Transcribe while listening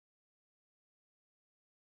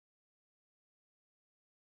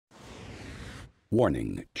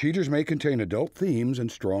Warning, cheaters may contain adult themes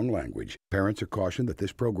and strong language. Parents are cautioned that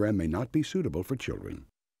this program may not be suitable for children.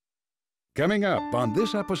 Coming up on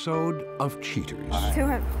this episode of Cheaters.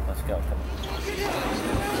 Right. Let's go.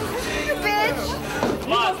 You bitch!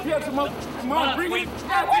 Come on, bring it. It's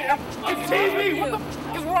TV. What the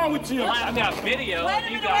f is wrong with you? I've got video. Wait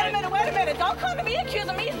a minute. Don't come to me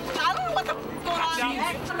accusing me. I don't know what the f is going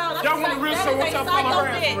on. Y'all want to risk so what's up on her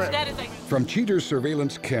ass? From Cheaters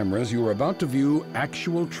surveillance cameras, you are about to view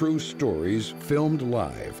actual true stories filmed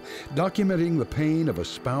live, documenting the pain of a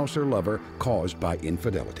spouse or lover caused by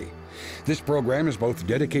infidelity. This program is both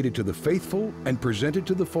dedicated to the faithful and presented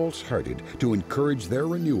to the false-hearted to encourage their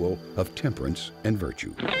renewal of temperance and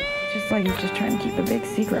virtue. Just like you're just trying to keep a big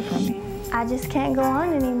secret from me. I just can't go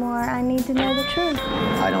on anymore. I need to know the truth.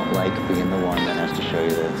 I don't like being the one that has to show you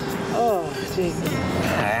this. Oh, Jesus.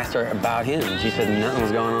 I asked her about his, and she said nothing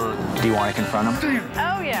was going on. Do you want to confront him?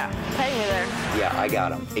 Oh, yeah. Take me there. Yeah, I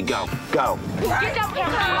got him. Hey, go. Go. Get down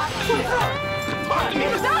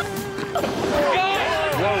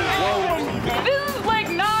Whoa. This is like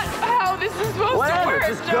not how this is supposed to work.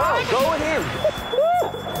 Just go. Go with him.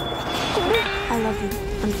 I love you.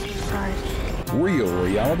 I'm so sorry. Real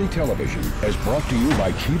reality television is brought to you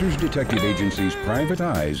by Cheaters Detective Agency's Private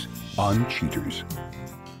Eyes on Cheaters.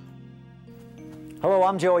 Hello,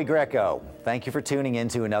 I'm Joey Greco. Thank you for tuning in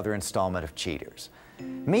to another installment of Cheaters.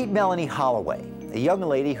 Meet Melanie Holloway, a young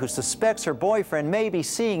lady who suspects her boyfriend may be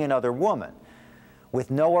seeing another woman. With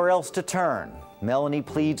nowhere else to turn, Melanie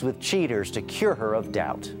pleads with cheaters to cure her of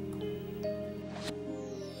doubt.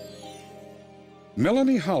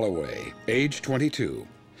 Melanie Holloway, age 22,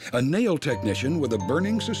 a nail technician with a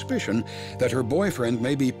burning suspicion that her boyfriend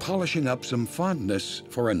may be polishing up some fondness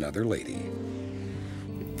for another lady.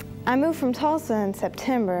 I moved from Tulsa in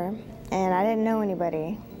September, and I didn't know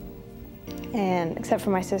anybody, except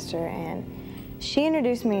for my sister, and she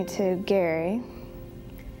introduced me to Gary.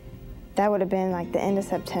 That would have been like the end of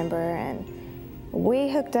September, and we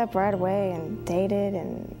hooked up right away and dated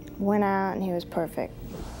and went out, and he was perfect.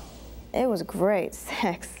 It was great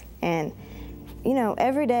sex, and you know,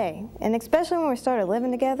 every day, and especially when we started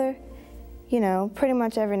living together, you know, pretty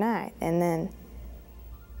much every night. And then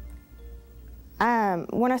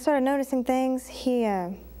when I started noticing things,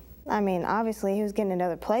 I mean, obviously he was getting into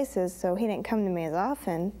other places, so he didn't come to me as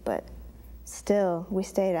often, but still, we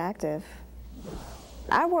stayed active.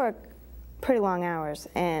 I work pretty long hours,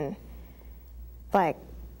 and like,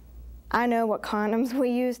 I know what condoms we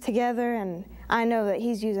use together, and I know that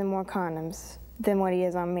he's using more condoms than what he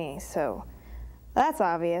is on me, so that's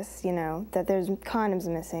obvious, you know, that there's condoms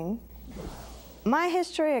missing. My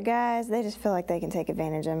history of guys, they just feel like they can take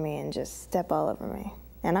advantage of me and just step all over me,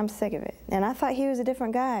 and I'm sick of it. And I thought he was a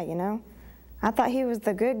different guy, you know? I thought he was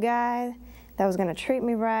the good guy that was gonna treat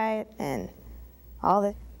me right, and all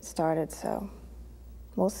that started, so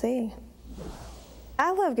we'll see.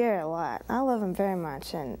 I love Gary a lot. I love him very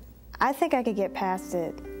much, and I think I could get past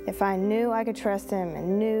it if I knew I could trust him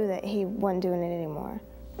and knew that he wasn't doing it anymore.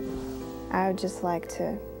 I would just like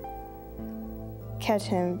to catch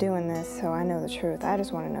him doing this so I know the truth. I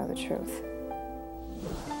just want to know the truth.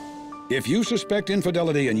 If you suspect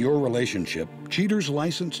infidelity in your relationship, Cheaters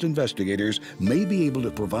licensed investigators may be able to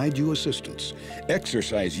provide you assistance.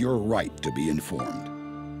 Exercise your right to be informed.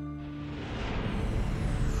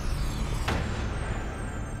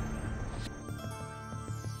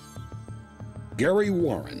 Gary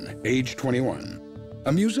Warren, age 21.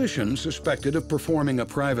 A musician suspected of performing a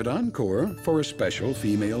private encore for a special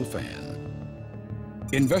female fan.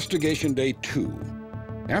 Investigation Day 2.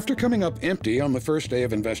 After coming up empty on the first day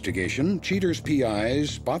of investigation, Cheaters PIs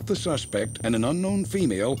spot the suspect and an unknown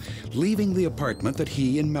female leaving the apartment that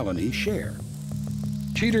he and Melanie share.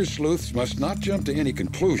 Cheaters sleuths must not jump to any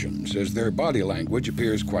conclusions, as their body language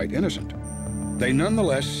appears quite innocent. They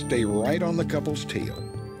nonetheless stay right on the couple's tail.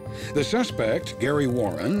 The suspect, Gary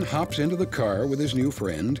Warren, hops into the car with his new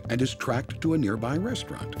friend and is tracked to a nearby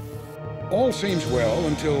restaurant. All seems well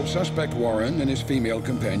until suspect Warren and his female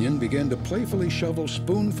companion begin to playfully shovel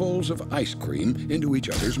spoonfuls of ice cream into each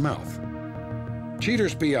other's mouth.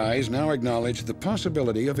 Cheaters PIs now acknowledge the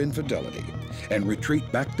possibility of infidelity and retreat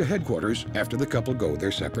back to headquarters after the couple go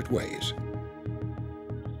their separate ways.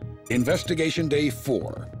 Investigation Day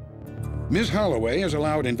 4. Ms. Holloway has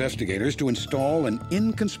allowed investigators to install an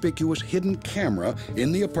inconspicuous hidden camera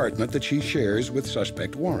in the apartment that she shares with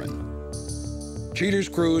suspect Warren. Cheaters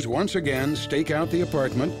crews once again stake out the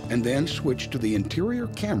apartment and then switch to the interior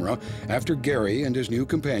camera after Gary and his new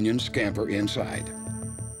companion scamper inside.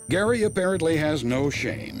 Gary apparently has no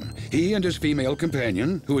shame. He and his female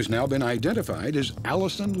companion, who has now been identified as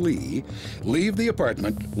Allison Lee, leave the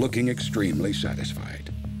apartment looking extremely satisfied.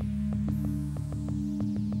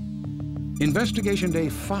 Investigation Day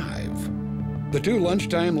 5. The two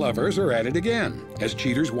lunchtime lovers are at it again as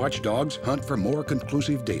Cheater's watchdogs hunt for more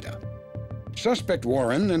conclusive data. Suspect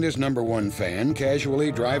Warren and his #1 fan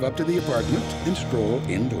casually drive up to the apartment and stroll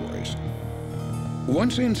indoors.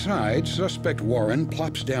 Once inside, Suspect Warren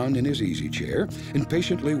plops down in his easy chair and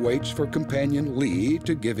patiently waits for companion Lee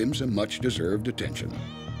to give him some much-deserved attention.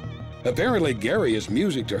 Apparently, Gary is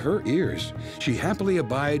music to her ears. She happily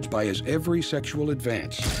abides by his every sexual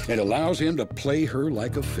advance and allows him to play her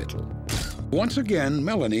like a fiddle. Once again,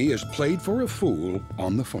 Melanie is played for a fool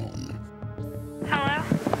on the phone. Hello?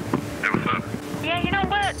 Hey, what's up? Yeah, you know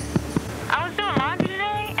what? I was doing laundry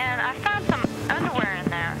today, and I found some underwear in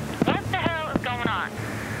there. What the hell is going on?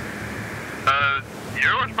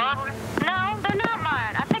 Yours probably? No, they're not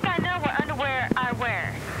mine. I think I know what underwear I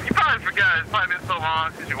wear. You probably forgot. It's probably been so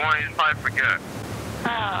long since you won, you probably forgot.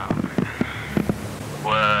 Oh.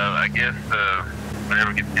 Well, I guess, whenever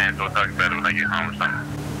we get the chance, we'll talk about it when I get home or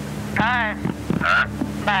something. All right.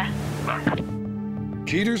 Bye. Bye.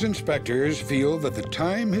 Cheater's inspectors feel that the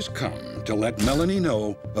time has come to let Melanie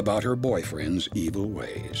know about her boyfriend's evil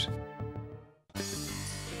ways.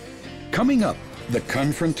 Coming up, the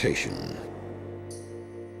confrontation.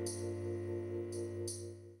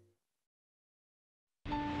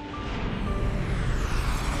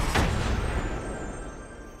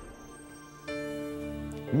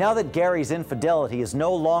 Now that Gary's infidelity is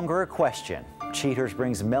no longer a question, Cheaters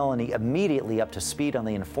brings Melanie immediately up to speed on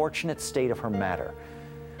the unfortunate state of her matter.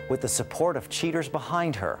 With the support of Cheaters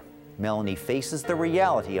behind her, Melanie faces the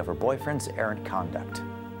reality of her boyfriend's errant conduct.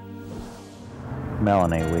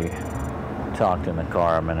 Melanie, we talked in the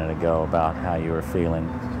car a minute ago about how you were feeling.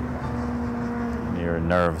 Your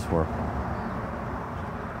nerves were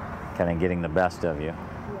kind of getting the best of you.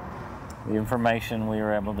 The information we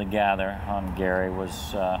were able to gather on Gary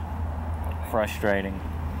was frustrating,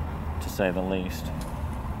 to say the least.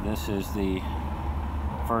 This is the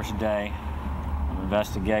first day of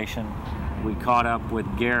investigation. We caught up with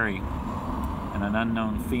Gary and an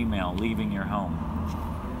unknown female leaving your home.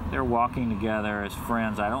 They're walking together as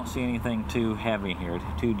friends. I don't see anything too heavy here,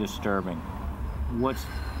 too disturbing. What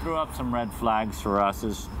threw up some red flags for us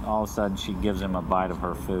is all of a sudden she gives him a bite of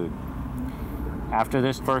her food. After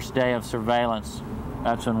this first day of surveillance,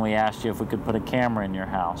 that's when we asked you if we could put a camera in your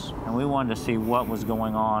house. And we wanted to see what was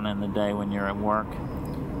going on in the day when you're at work.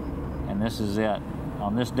 And this is it.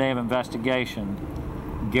 On this day of investigation,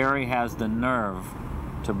 Gary has the nerve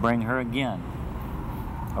to bring her again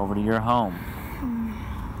over to your home.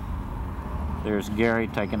 There's Gary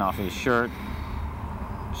taking off his shirt,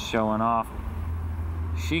 showing off.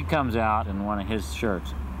 She comes out in one of his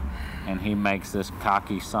shirts, and he makes this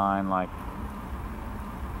cocky sign like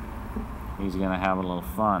he's gonna have a little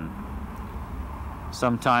fun.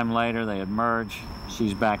 Sometime later, they emerge.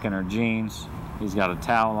 She's back in her jeans. He's got a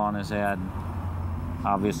towel on his head.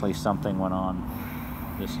 Obviously, something went on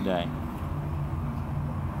this day.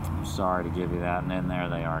 I'm sorry to give you that. And in there,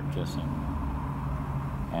 they are kissing.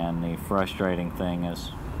 And the frustrating thing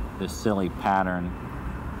is this silly pattern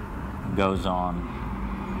goes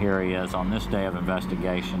on. Here he is on this day of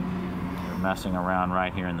investigation. They're messing around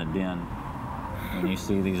right here in the den. And you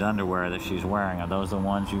see these underwear that she's wearing. Are those the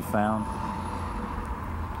ones you found?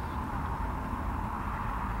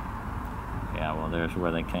 Yeah, well, there's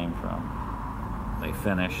where they came from. They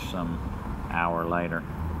finished some hour later.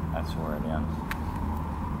 That's where it ends.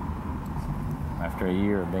 After a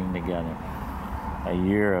year of being together, a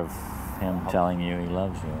year of him telling you he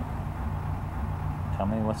loves you. Tell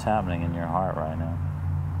me what's happening in your heart right now.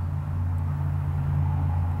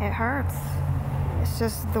 It hurts. It's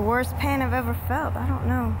just the worst pain I've ever felt. I don't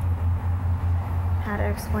know how to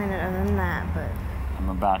explain it other than that, but... I'm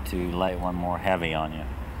about to lay one more heavy on you.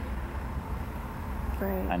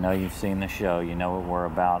 Great. I know you've seen the show. You know what we're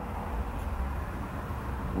about.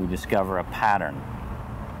 We discover a pattern,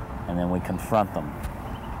 and then we confront them.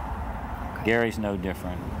 Gary's no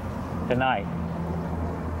different. Tonight,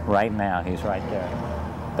 right now, he's right there.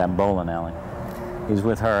 That bowling alley. He's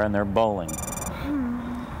with her, and they're bowling.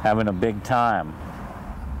 Having a big time.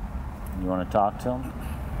 You want to talk to him?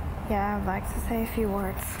 Yeah, I'd like to say a few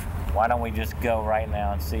words. Why don't we just go right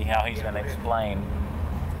now and see how he's going to explain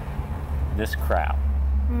this crowd?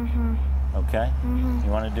 Mm-hmm. Okay? Mm-hmm.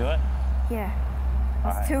 You want to do it? Yeah.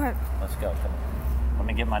 All Let's right. do it. Let's go. Let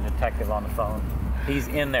me get my detective on the phone. He's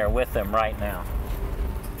in there with them right now.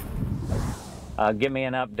 Give me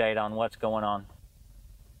an update on what's going on.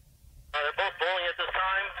 They're both bowling at this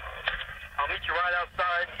time. I'll meet you right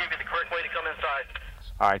outside and give you the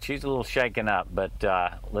All right, she's a little shaken up, but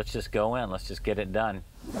let's just go in. Let's just get it done.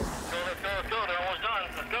 Let's go. They're almost done.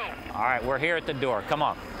 Let's go. All right, we're here at the door. Come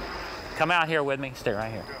on. Come out here with me. Stay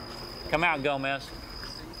right here. Come out, Gomez.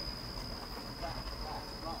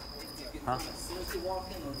 Huh? All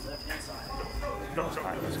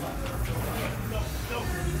right, let's go.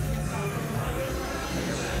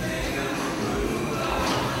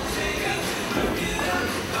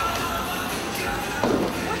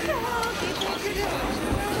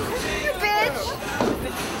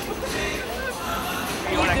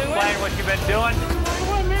 You want to explain what you've been doing?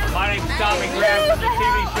 My name's Tommy Graham from the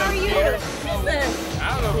TV show Cheaters. I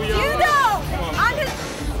don't know who you are. You don't! I'm just...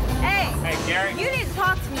 Hey, Gary. You need to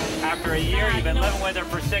talk to me. After a year, you've been living with her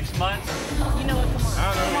for 6 months. You know what?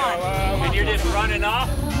 Come on. And you're just running off?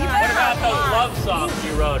 What about those love songs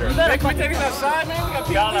you wrote her? Can we take it outside,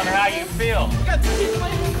 man? Y'all know how you feel.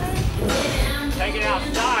 Take it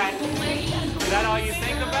outside? Is that all you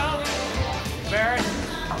think about? Barrett?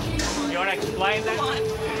 You want to explain that?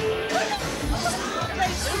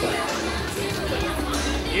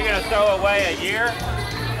 You're going to throw away a year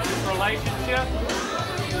of this relationship?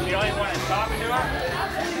 You don't even want to talk to her?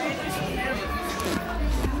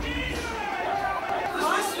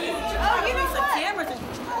 Oh, you know what? Cameras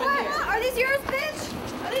are these yours, bitch?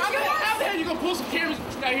 Are these yours? How the hell you gonna pull some cameras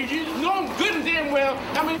out here? You know I'm good and damn well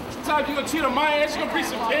how many times you gonna cheat on my ass? You gonna bring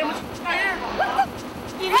some cameras out here?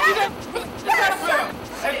 What's that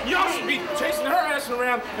about? Y'all should be chasing her ass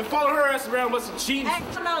around and following her ass around with some cheating.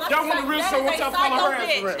 Y'all want the real, so once y'all follow her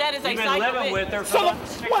ass around. That is a You've been living with her for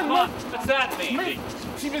 6 months. What's that mean?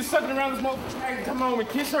 She been sucking around this motherfucker and come home and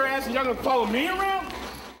kiss her ass and y'all gonna follow me around?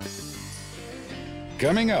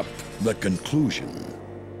 Coming up, the conclusion.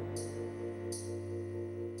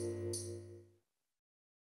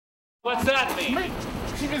 What's that mean?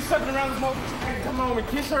 She been sucking around this motherfucker and come home and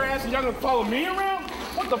kiss her ass and y'all gonna follow me around?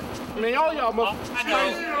 What the f? Man, all y'all motherfuckers. I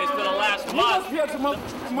know, it's for the last month. You must be at some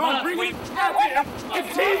motherfucker. Bring it out here. It's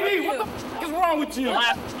TV. What the f is wrong with you? The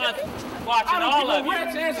last month, watching all of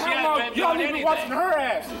you. Y'all need to be watching her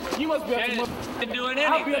ass. You must be at the motherfucker. Doing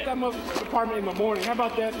anything. I'll be at that motherfucking apartment in the morning. How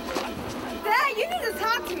about that? Dad, you need to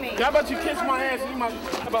talk to me. How about you kiss my ass?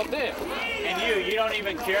 How about that? And you don't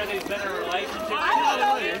even care that he's been in a relationship? I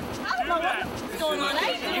don't know what's going on.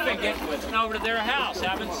 You've been getting over to their house,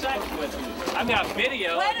 having sex with you. I've got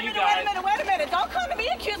video of you guys. Wait a minute. Don't come to me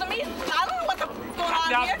accusing me. I don't know what's going on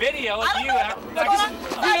here. I've got video of you.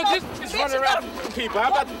 Just running around people. How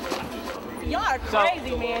about... Y'all are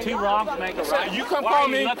crazy, man. Two wrongs make a right. You come follow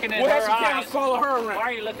me. We'll have some cameras follow her around. Why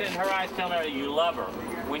are you looking in her eyes telling her that you love her?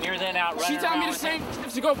 When you're then out running she telling me the same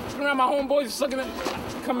if she go around my homeboys and sucking it,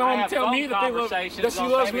 come home and tell me that they love, that she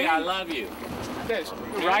loves me. I love you.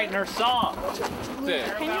 Writing her song. Can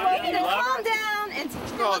you calm down and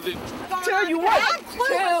tell you what?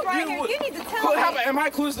 You need to tell me. Am I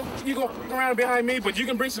clueless? You go around behind me, but you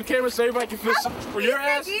can bring some cameras so everybody can feel something for your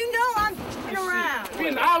ass? You know I'm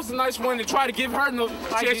around. I was the nice one to try to give her no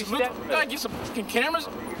chance to look. I get some fucking cameras.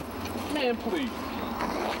 Man, please. You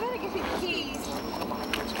better give me the keys.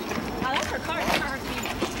 I left her car. Give her her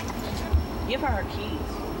keys. Give her her keys.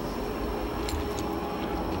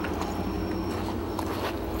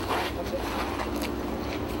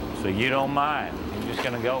 So you don't mind. You're just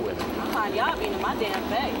going to go with it. I mind y'all being in my damn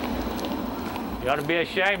face. You ought to be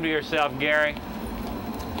ashamed of yourself, Gary.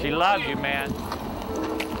 She loves you, man.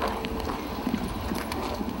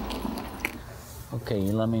 Okay,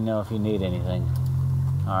 you let me know if you need anything.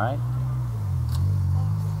 All right?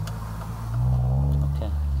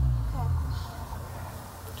 Okay.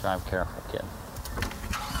 Drive careful, kid.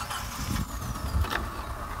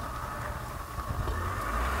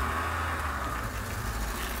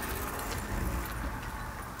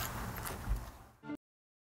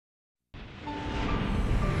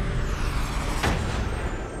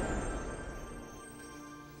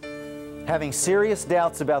 Having serious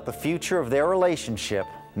doubts about the future of their relationship,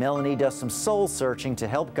 Melanie does some soul searching to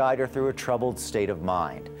help guide her through a troubled state of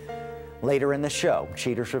mind. Later in the show,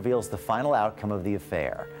 Cheaters reveals the final outcome of the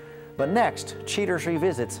affair. But next, Cheaters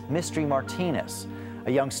revisits Mystery Martinez,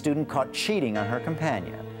 a young student caught cheating on her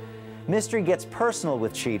companion. Mystery gets personal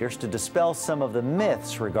with Cheaters to dispel some of the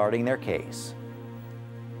myths regarding their case.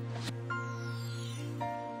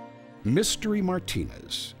 Mystery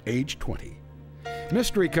Martinez, age 20.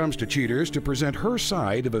 Mystery comes to Cheaters to present her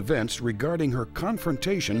side of events regarding her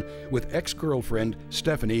confrontation with ex-girlfriend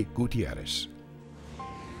Stephanie Gutierrez.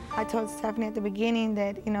 I told Stephanie at the beginning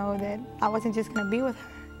that, that I wasn't just going to be with her.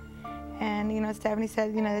 And, Stephanie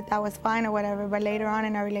said, that was fine or whatever, but later on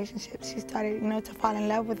in our relationship, she started, to fall in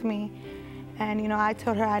love with me. And, I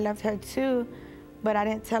told her I loved her too, but I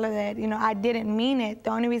didn't tell her that, you know, I didn't mean it.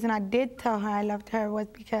 The only reason I did tell her I loved her was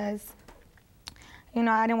because, you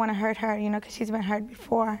know, I didn't want to hurt her, you know, because she's been hurt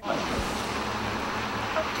before. I'm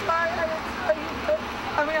sorry I didn't tell you, but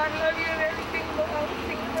I mean, I love you and everything, but I was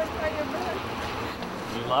thinking that's not your best.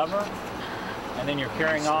 You love her? And then you're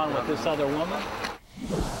carrying on with this other woman?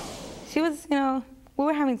 She was, you know, we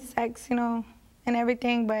were having sex, you know, and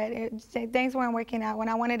everything, but things weren't working out. When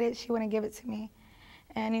I wanted it, she wouldn't give it to me.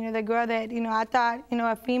 And, you know, the girl that, you know, I thought, you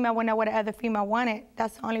know, a female would know what another female wanted.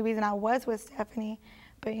 That's the only reason I was with Stephanie.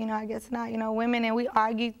 But, you know, I guess not. You know, women, and we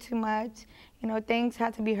argue too much. You know, things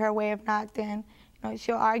have to be her way. If not, then, you know,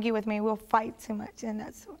 she'll argue with me. We'll fight too much. And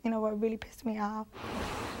that's, you know, what really pissed me off.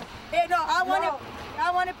 Hey, no, I want it.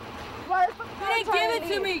 I want it. You didn't give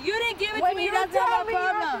it to me. You didn't give it to me. That's not my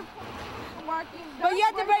problem. But you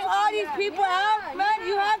have to bring all these people out, man.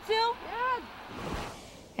 You have to. Yeah.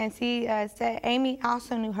 And she said Amy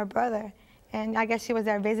also knew her brother. And I guess she was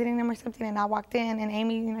there visiting them or something, and I walked in, and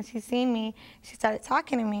Amy, you know, she seen me. She started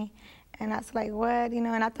talking to me. And I was like, what? You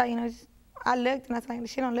know, and I thought, you know, I looked, and I was like,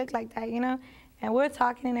 she don't look like that, you know? And we were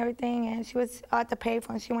talking and everything, and she was at the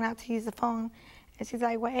payphone. She went out to use the phone. And she's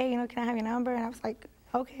like, well, hey, you know, can I have your number? And I was like,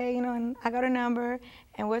 okay, you know, and I got her number,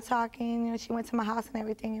 and we're talking. You know, she went to my house and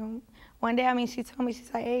everything. And one day, I mean, she told me,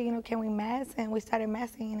 she's like, hey, you know, can we mess? And we started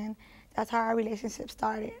messing, and that's how our relationship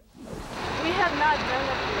started. We have not done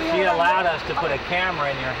it. She allowed us to put a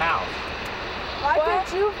camera in your house. Why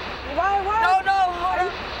can't you? Why? No, hold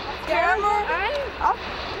on. Camera? I'll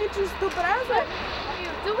hit you stupid ass. What are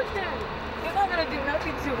you doing there? You're not going to do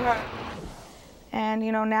nothing to her. And,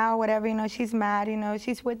 you know, now, whatever, you know, she's mad, you know,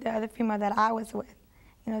 she's with the other female that I was with,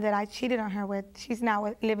 you know, that I cheated on her with. She's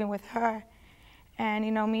now living with her. And,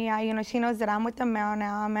 you know, me, you know, she knows that I'm with a male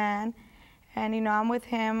now, a man. And, you know, I'm with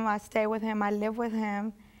him, I stay with him, I live with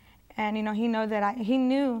him. And, you know, he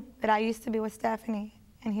knew that I used to be with Stephanie,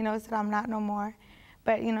 and he knows that I'm not no more.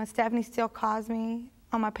 But, you know, Stephanie still calls me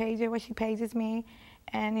on my pager where she pages me,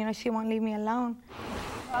 and, you know, she won't leave me alone.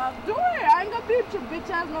 Do it. I ain't gonna be with your bitch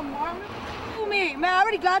ass no more. Do me. Man, I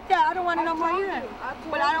already got that. I don't want it no more either.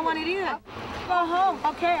 But I don't want it either. Go home.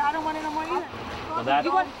 Okay, I don't want it no more either. So that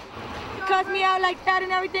you cuss me out like that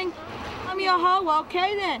and everything? I'm your hoe. Well,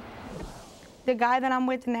 okay then. The guy that I'm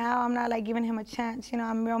with now, I'm not like giving him a chance. You know,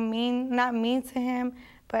 I'm real mean, not mean to him,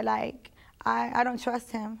 but like I don't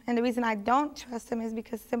trust him. And the reason I don't trust him is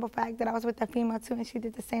because the simple fact that I was with a female too, and she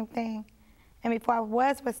did the same thing. And before I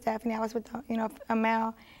was with Stephanie, I was with, you know, a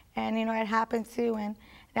male, and, you know, it happened too. And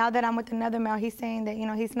now that I'm with another male, he's saying that, you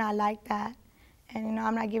know, he's not like that. And, you know,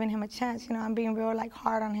 I'm not giving him a chance. You know, I'm being real, like,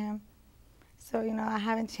 hard on him. So, you know, I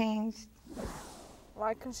haven't changed.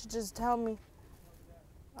 Why couldn't she just tell me?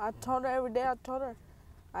 I told her every day,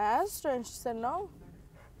 I asked her, and she said no.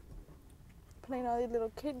 Playing all these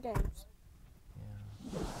little kid games.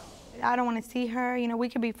 I don't want to see her. You know, we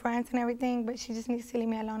could be friends and everything, but she just needs to leave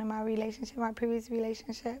me alone in my relationship, my previous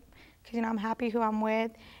relationship. Because, you know, I'm happy who I'm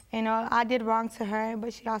with. You know, I did wrong to her,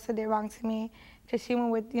 but she also did wrong to me. Because she went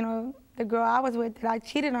with, you know, the girl I was with that I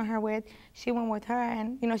cheated on her with, she went with her,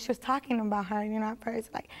 and, you know, she was talking about her, you know, at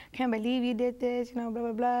first, like, can't believe you did this, you know, blah,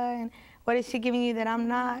 blah, blah, and what is she giving you that I'm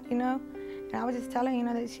not, you know? And I was just telling her, you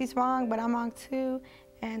know, that she's wrong, but I'm wrong too,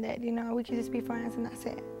 and that, you know, we could just be friends, and that's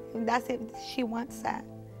it. And that's it, she wants that.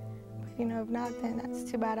 But, you know, if not, then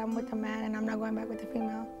that's too bad. I'm with a man, and I'm not going back with a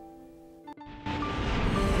female.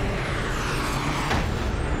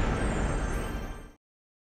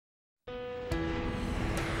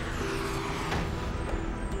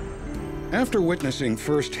 After witnessing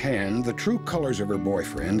firsthand the true colors of her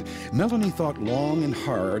boyfriend, Melanie thought long and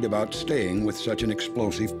hard about staying with such an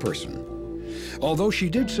explosive person. Although she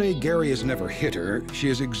did say Gary has never hit her, she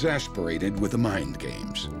is exasperated with the mind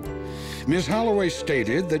games. Ms. Holloway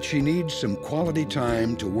stated that she needs some quality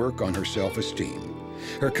time to work on her self-esteem.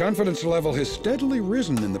 Her confidence level has steadily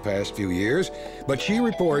risen in the past few years, but she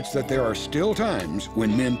reports that there are still times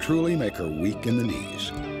when men truly make her weak in the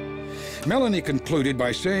knees. Melanie concluded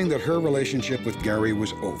by saying that her relationship with Gary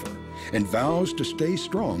was over and vows to stay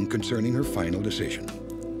strong concerning her final decision.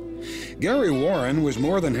 Gary Warren was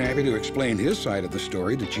more than happy to explain his side of the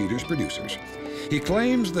story to Cheater's producers. He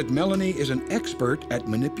claims that Melanie is an expert at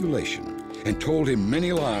manipulation and told him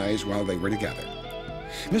many lies while they were together.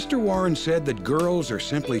 Mr. Warren said that girls are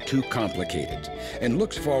simply too complicated and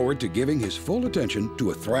looks forward to giving his full attention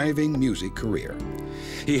to a thriving music career.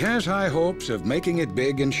 He has high hopes of making it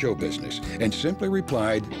big in show business and simply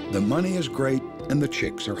replied, "The money is great and the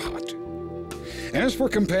chicks are hot." As for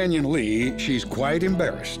companion Lee, she's quite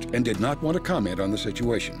embarrassed and did not want to comment on the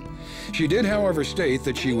situation. She did, however, state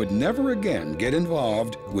that she would never again get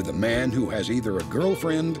involved with a man who has either a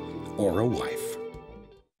girlfriend or a wife.